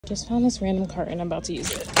Just found this random cart and I'm about to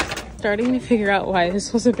use it. Starting to figure out why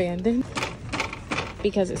this was abandoned.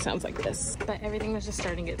 Because it sounds like this. But everything was just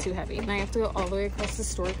starting to get too heavy. And I have to go all the way across the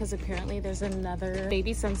store because apparently there's another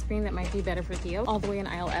baby sunscreen that might be better for Theo. All the way in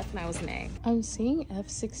aisle F and I was an A. I'm seeing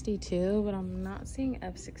F62, but I'm not seeing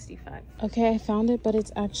F65. Okay, I found it, but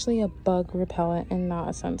it's actually a bug repellent and not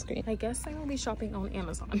a sunscreen. I guess I will be shopping on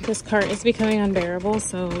Amazon. This cart is becoming unbearable,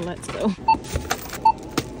 so let's go.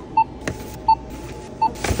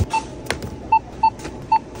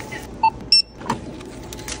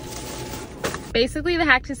 Basically, the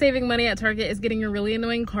hack to saving money at Target is getting a really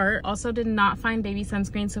annoying cart. Also did not find baby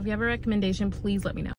sunscreen, so if you have a recommendation, please let me know.